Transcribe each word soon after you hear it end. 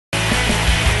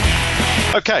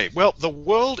Okay, well, the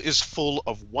world is full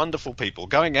of wonderful people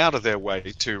going out of their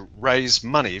way to raise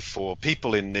money for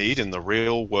people in need in the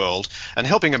real world and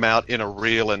helping them out in a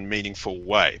real and meaningful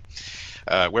way.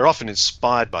 We're often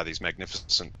inspired by these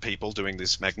magnificent people doing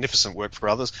this magnificent work for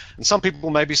others, and some people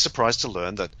may be surprised to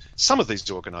learn that some of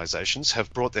these organisations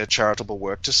have brought their charitable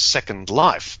work to Second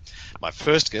Life. My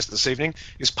first guest this evening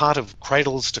is part of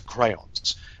Cradles to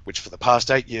Crayons, which for the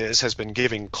past 8 years has been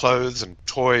giving clothes and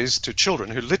toys to children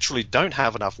who literally don't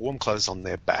have enough warm clothes on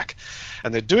their back.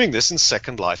 And they're doing this in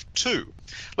Second Life too.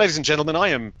 Ladies and gentlemen, I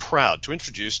am proud to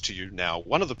introduce to you now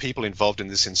one of the people involved in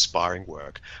this inspiring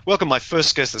work. Welcome my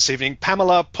first guest this evening,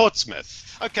 Pamela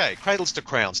Portsmouth. Okay, Cradles to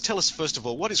Crayons. Tell us first of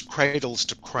all, what is Cradles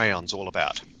to Crayons all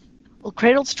about? Well,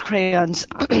 Cradles to Crayons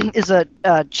is a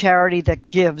charity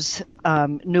that gives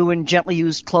new and gently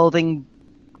used clothing,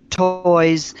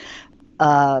 toys,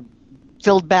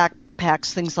 filled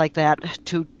backpacks, things like that,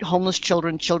 to homeless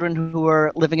children who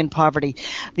are living in poverty.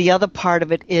 The other part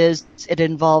of it is it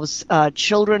involves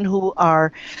children who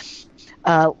are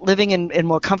living in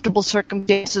more comfortable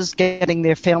circumstances, getting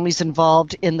their families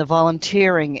involved in the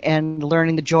volunteering and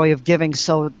learning the joy of giving.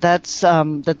 So that's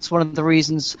one of the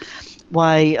reasons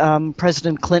why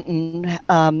President Clinton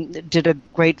did a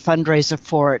great fundraiser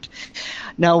for it.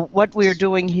 Now, what we're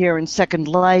doing here in Second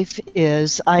Life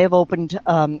is I have opened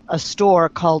a store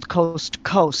called Coast to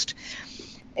Coast,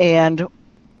 and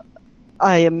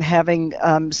I am having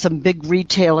some big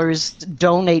retailers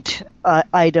donate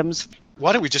items.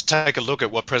 Why don't we just take a look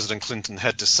at what President Clinton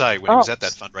had to say when he was at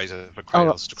that fundraiser for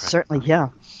Cradles to Crayons? Certainly, yeah.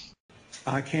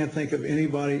 I can't think of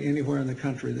anybody anywhere in the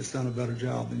country that's done a better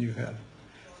job than you have.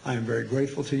 I am very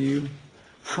grateful to you.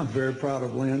 I'm very proud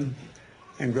of Lynn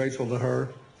and grateful to her.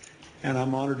 And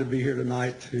I'm honored to be here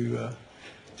tonight to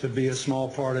be a small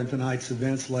part in tonight's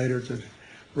events later to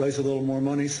raise a little more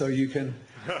money so you can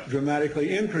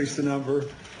dramatically increase the number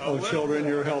of children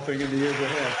you're helping in the years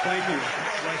ahead. Thank you.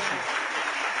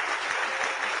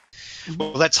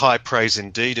 Well, that's high praise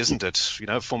indeed, isn't it? You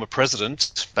know, former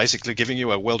president basically giving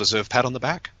you a well-deserved pat on the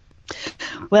back.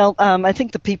 Well, I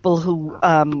think the people who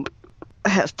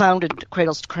has founded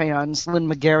Cradles to Crayons, Lynn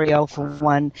Magario for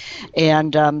one,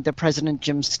 and the president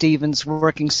Jim Stevens,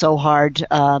 working so hard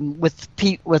with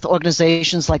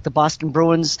organizations like the Boston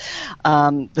Bruins,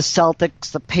 the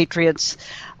Celtics, the Patriots.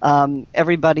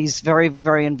 Everybody's very,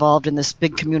 very involved in this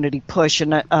big community push,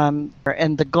 and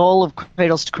the goal of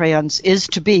Cradles to Crayons is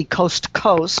to be coast to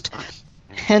coast.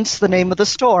 Hence the name of the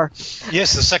store.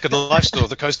 Yes, the Second Life store,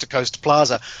 the Coast to Coast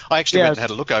Plaza. I actually went and had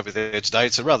a look over there today.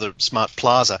 It's a rather smart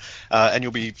plaza, and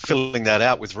you'll be filling that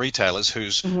out with retailers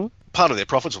whose part of their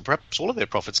profits, or perhaps all of their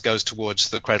profits, goes towards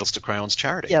the Cradles to Crayons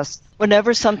charity. Yes.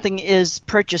 Whenever something is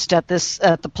purchased at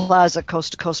the plaza,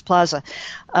 Coast to Coast Plaza,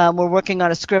 we're working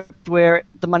on a script where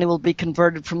the money will be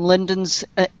converted from lindens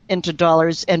into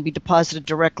dollars and be deposited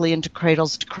directly into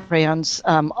Cradles to Crayons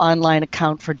online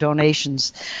account for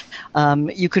donations.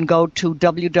 You can go to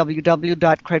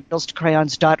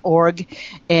www.cradlestocrayons.org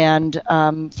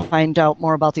and find out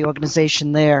more about the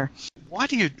organization there. Why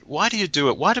do you do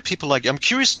it? Why do people like you? I'm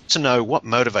curious to know what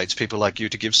motivates people like you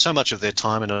to give so much of their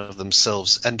time and of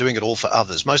themselves and doing it all for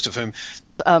others, most of whom...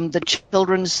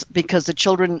 because the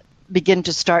children begin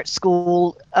to start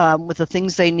school with the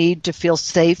things they need to feel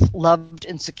safe, loved,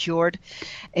 and secured.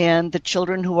 And the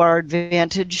children who are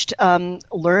advantaged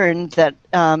learn that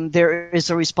there is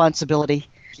a responsibility.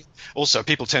 Also,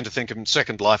 people tend to think of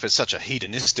Second Life as such a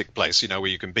hedonistic place, you know, where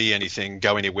you can be anything,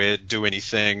 go anywhere, do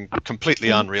anything, completely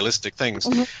unrealistic things.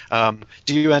 Do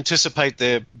you anticipate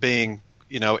there being,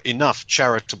 you know, enough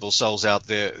charitable souls out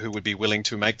there who would be willing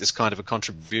to make this kind of a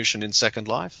contribution in Second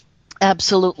Life?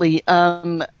 Absolutely.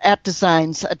 At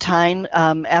Designs, Tyne,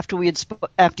 after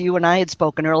you and I had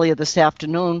spoken earlier this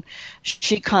afternoon,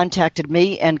 she contacted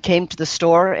me and came to the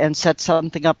store and set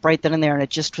something up right then and there, and it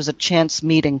just was a chance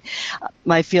meeting.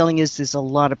 My feeling is there's a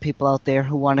lot of people out there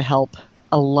who want to help,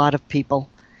 a lot of people.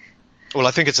 Well,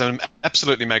 I think it's an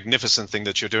absolutely magnificent thing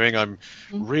that you're doing. I'm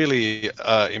really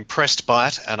impressed by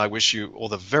it, and I wish you all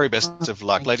the very best of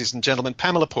luck. Ladies and gentlemen,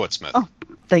 Pamela Portsmouth. Oh,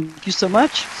 thank you so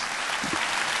much.